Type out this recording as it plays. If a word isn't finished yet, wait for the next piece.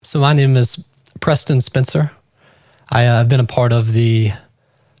So my name is Preston Spencer. I've been a part of the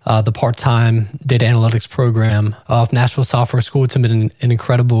part-time data analytics program of Nashville Software School. It's been an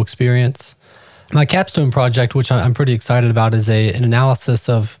incredible experience. My capstone project, which I'm pretty excited about, is an analysis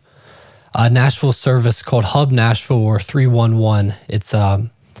of a Nashville service called Hub Nashville, or 311. It's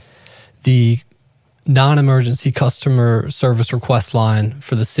the non-emergency customer service request line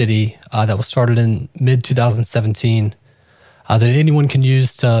for the city that was started in mid-2017 that anyone can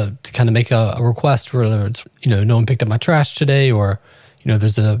use to kind of make a request, whether it's, no one picked up my trash today, or,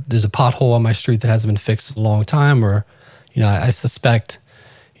 there's a pothole on my street that hasn't been fixed in a long time, or, I suspect,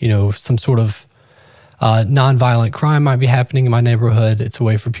 some sort of nonviolent crime might be happening in my neighborhood. It's a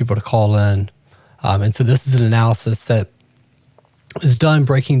way for people to call in. And so this is an analysis that is done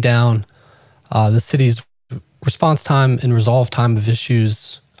breaking down the city's response time and resolve time of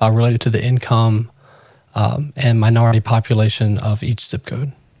issues related to the income and minority population of each zip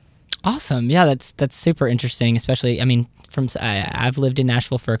code. Awesome. Yeah, that's super interesting, especially, I've lived in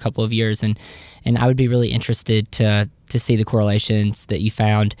Nashville for a couple of years, and I would be really interested to see the correlations that you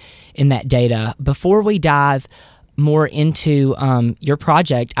found in that data. Before we dive more into your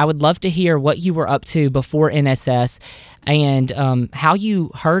project, I would love to hear what you were up to before NSS and how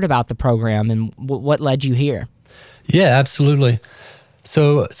you heard about the program and what led you here. Yeah, absolutely.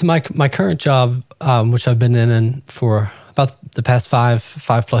 So my current job, which I've been in for about the past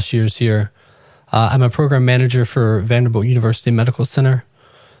five plus years here, I'm a program manager for Vanderbilt University Medical Center,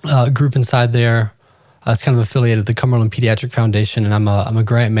 a group inside there. It's kind of affiliated with the Cumberland Pediatric Foundation, and I'm a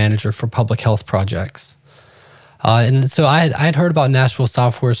grant manager for public health projects. And so I had heard about Nashville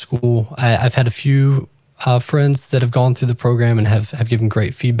Software School. I've had a few friends that have gone through the program and have given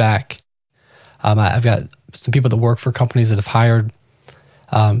great feedback. I've got some people that work for companies that have hired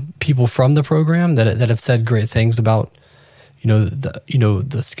people from the program that have said great things about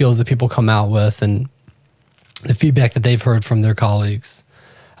the skills that people come out with and the feedback that they've heard from their colleagues.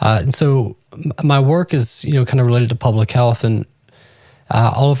 And so my work is, kind of related to public health, and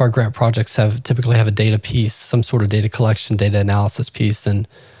all of our grant projects typically have a data piece, some sort of data collection, data analysis piece. And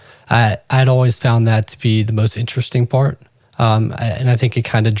I'd always found that to be the most interesting part. And I think it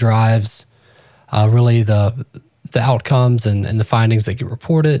kind of drives really the outcomes and the findings that get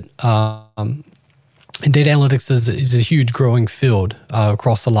reported. And data analytics is a huge growing field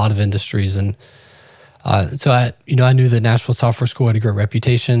across a lot of industries. And so I knew that Nashville Software School had a great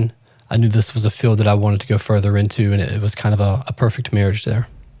reputation. I knew this was a field that I wanted to go further into, and it was kind of a perfect marriage there.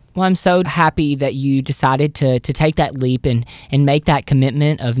 Well, I'm so happy that you decided to take that leap and make that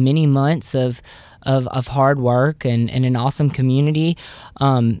commitment of many months of hard work and an awesome community.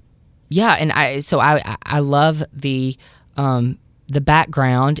 Yeah, and I love the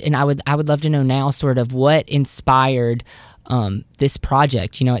background, and I would love to know now sort of what inspired this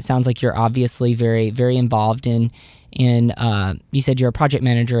project. It sounds like you're obviously very, very involved in you said you're a project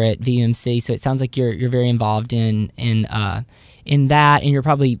manager at VUMC, so it sounds like you're very involved in that, and you're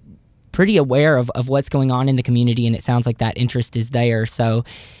probably pretty aware of what's going on in the community, and it sounds like that interest is there. So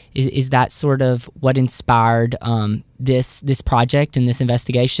is that sort of what inspired this project and this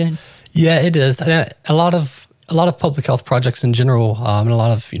investigation? Yeah, it is. And a lot of public health projects in general, and a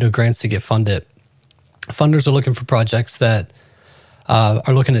lot of grants to get funded. Funders are looking for projects that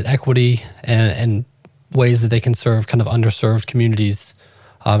are looking at equity and ways that they can serve kind of underserved communities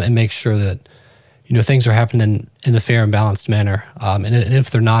and make sure that things are happening in a fair and balanced manner. And if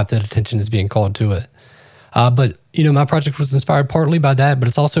they're not, that attention is being called to it. But my project was inspired partly by that, but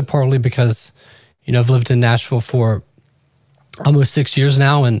it's also partly because I've lived in Nashville for almost 6 years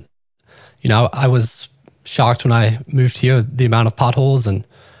now, and I was shocked when I moved here, the amount of potholes. And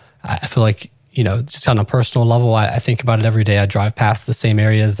I feel like, just on a personal level, I think about it every day. I drive past the same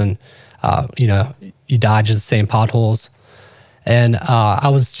areas and, you dodge the same potholes. And I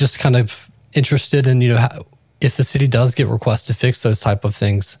was just kind of interested in, if the city does get requests to fix those type of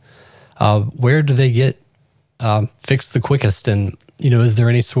things, where do they get fixed the quickest? And, is there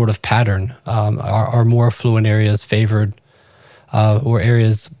any sort of pattern? Are more affluent areas favored or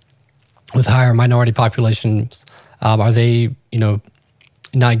areas with higher minority populations, are they,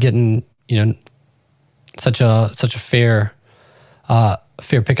 not getting, such a fair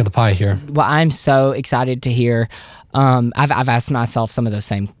pick of the pie here? Well, I'm so excited to hear. I've asked myself some of those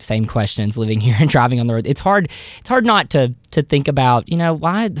same questions living here and driving on the road. It's hard not to think about,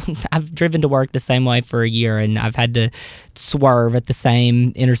 why I've driven to work the same way for a year and I've had to swerve at the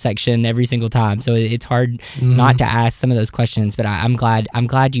same intersection every single time. So it's hard not to ask some of those questions. But I'm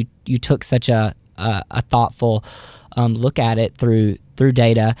glad you took such a thoughtful look at it through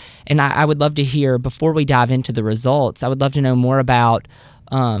data. And I would love to hear, before we dive into the results, I would love to know more about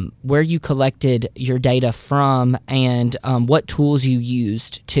where you collected your data from, and what tools you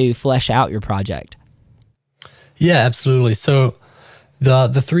used to flesh out your project. Yeah, absolutely. So the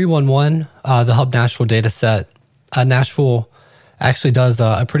 311, the Hub Nashville data set, Nashville actually does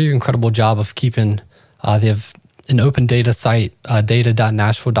a pretty incredible job of keeping, they have an open data site,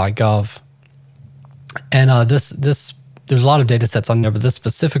 data.nashville.gov. And there's a lot of data sets on there, but this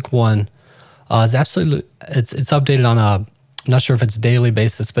specific one is absolutely, it's updated on I'm not sure if it's a daily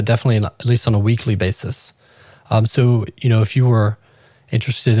basis, but definitely at least on a weekly basis. So, if you were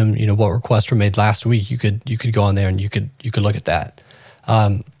interested in, what requests were made last week, you could go on there and you could look at that.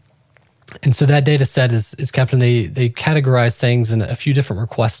 And so that data set is kept, and they categorize things in a few different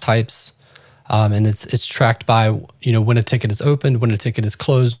request types. And it's tracked by, when a ticket is opened, when a ticket is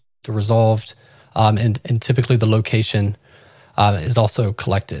closed or resolved, and typically the location is also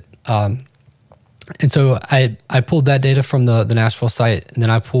collected. And so I pulled that data from the Nashville site, and then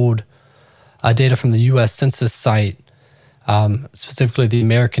I pulled data from the U.S. Census site, specifically the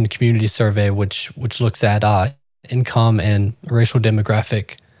American Community Survey, which looks at income and racial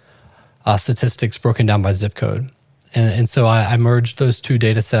demographic statistics broken down by zip code. And so I merged those two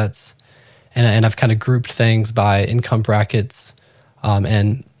data sets, and I've kind of grouped things by income brackets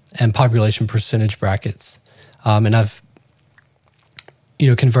and population percentage brackets. And I've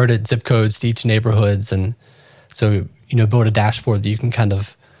converted zip codes to each neighborhoods, and so build a dashboard that you can kind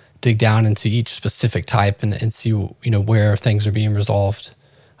of dig down into each specific type and see where things are being resolved,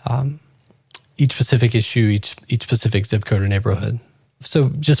 each specific issue, each specific zip code or neighborhood. So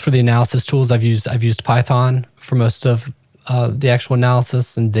just for the analysis tools, I've used Python for most of the actual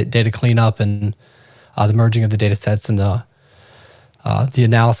analysis and the data cleanup and the merging of the data sets and the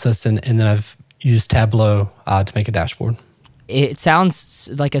analysis, and then I've used Tableau to make a dashboard. It sounds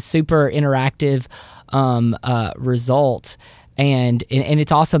like a super interactive result, and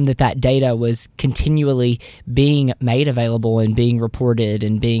it's awesome that data was continually being made available and being reported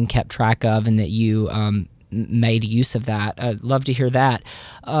and being kept track of, and that you made use of that. I'd love to hear that.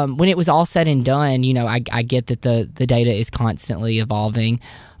 When it was all said and done, I get that the data is constantly evolving,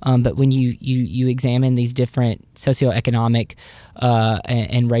 but when you examine these different socioeconomic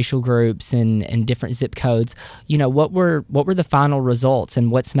and racial groups and different zip codes, what were the final results,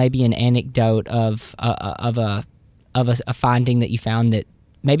 and what's maybe an anecdote of a finding that you found that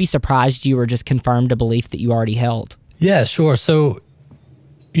maybe surprised you or just confirmed a belief that you already held? Yeah, sure. So,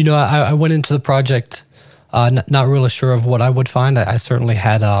 I went into the project not really sure of what I would find. I certainly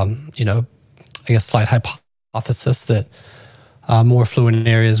had, slight hypothesis that more affluent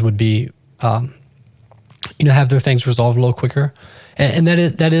areas would be, have their things resolved a little quicker, and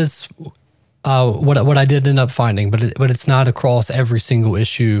that is what I did end up finding. But it's not across every single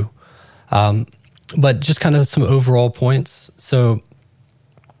issue, but just kind of some overall points. So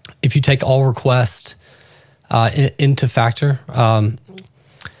if you take all requests into factor,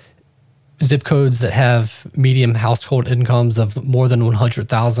 zip codes that have median household incomes of more than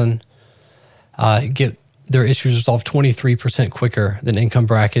 100,000 get their issues resolved 23% quicker than income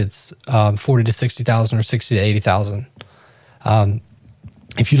brackets 40 to 60,000 or 60 to 80,000.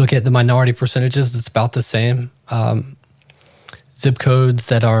 If you look at the minority percentages, it's about the same. Zip codes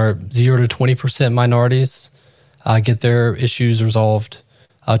that are 0 to 20% minorities get their issues resolved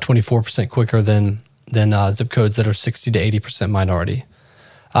 24% quicker than zip codes that are 60 to 80% minority.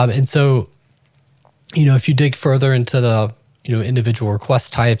 And so, if you dig further into the, individual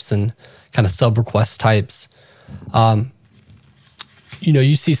request types and kind of sub-request types,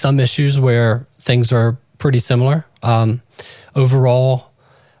 you see some issues where things are pretty similar. Overall,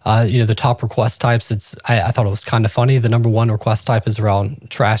 the top request types, I thought it was kind of funny. The number one request type is around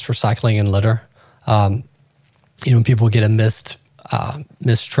trash, recycling, and litter. When people get a missed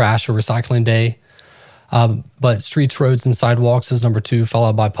trash or recycling day. But streets, roads, and sidewalks is number two,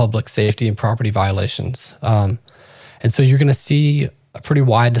 followed by public safety and property violations. And so you're going to see a pretty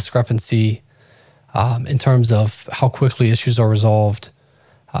wide discrepancy in terms of how quickly issues are resolved,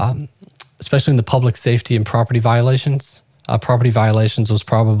 especially in the public safety and property violations. Property violations was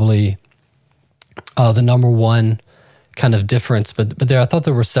probably the number one kind of difference, but I thought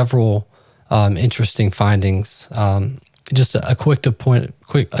there were several interesting findings. Just a couple to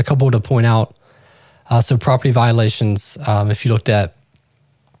point out. So property violations, if you looked at,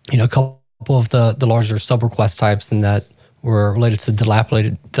 a couple of the larger sub-request types and that were related to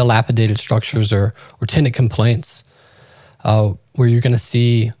dilapidated structures or tenant complaints, where you're going to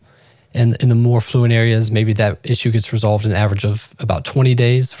see in the more affluent areas, maybe that issue gets resolved an average of about 20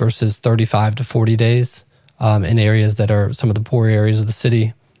 days versus 35 to 40 days in areas that are some of the poor areas of the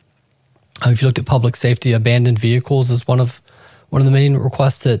city. If you looked at public safety, abandoned vehicles is one of one of the main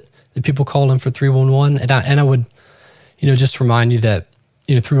requests that people call in for 311. And I would, just remind you that,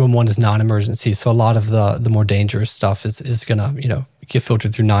 311 is non-emergency. So a lot of the more dangerous stuff is going to, get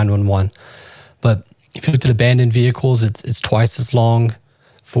filtered through 911. But if you looked at abandoned vehicles, it's twice as long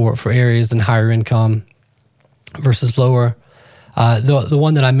for areas in higher income versus lower. The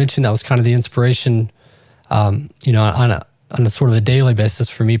one that I mentioned that was kind of the inspiration, on a sort of a daily basis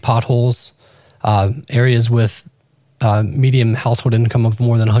for me, potholes, areas with medium household income of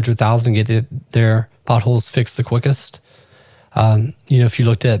more than 100,000 get their potholes fixed the quickest. If you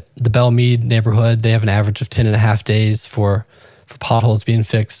looked at the Belmead neighborhood, they have an average of 10 and a half days for potholes being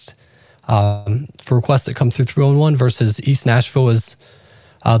fixed. For requests that come through 311 versus East Nashville is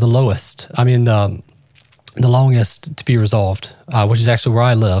the lowest. I mean, the longest to be resolved, which is actually where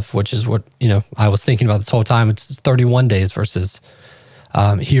I live, which is what, I was thinking about this whole time. It's 31 days versus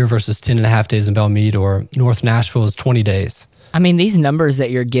here versus 10 and a half days in Belmead, or North Nashville is 20 days. I mean, these numbers that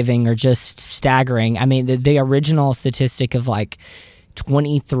you're giving are just staggering. I mean, the original statistic of like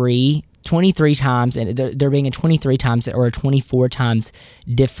 23 times, and there being a 23 times or a 24 times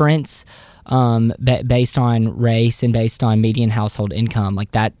difference based on race and based on median household income,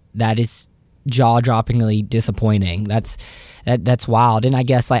 like that is jaw-droppingly disappointing. That's wild. And I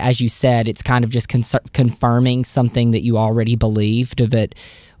guess, like as you said, it's kind of just confirming something that you already believed, but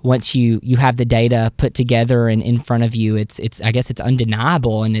once you have the data put together and in front of you, it's I guess it's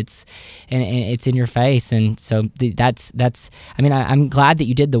undeniable, and it's in your face. And so that's I mean, I'm glad that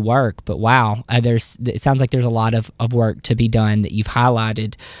you did the work, but wow, it sounds like there's a lot of work to be done that you've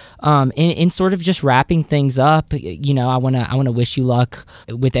highlighted. In sort of just wrapping things up, I want to wish you luck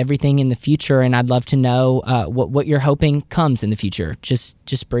with everything in the future, and I'd love to know what you're hoping comes in the future,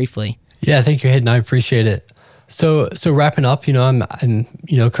 just briefly. Yeah, thank you, Hayden. I appreciate it. So wrapping up, I'm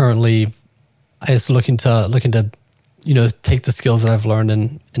currently, I guess looking to take the skills that I've learned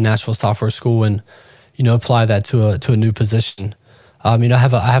in Nashville Software School and apply that to a new position. I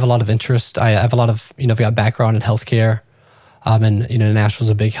have a lot of interest. I have a lot of I've got background in healthcare, and Nashville's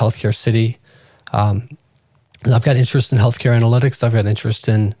a big healthcare city. I've got interest in healthcare analytics. I've got interest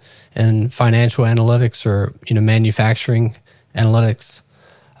in financial analytics or manufacturing analytics.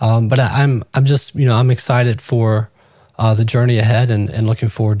 But I'm just, I'm excited for the journey ahead and looking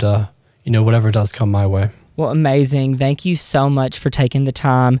forward to, whatever does come my way. Well, amazing. Thank you so much for taking the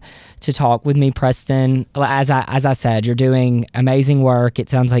time to talk with me, Preston. As I said, you're doing amazing work.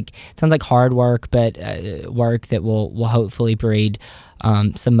 It sounds like hard work, but work that will hopefully breed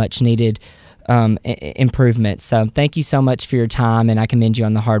some much needed improvements. So thank you so much for your time, and I commend you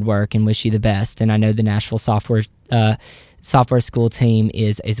on the hard work and wish you the best. And I know the Nashville Software School team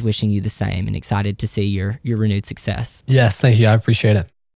is wishing you the same and excited to see your renewed success. Yes, thank you. I appreciate it.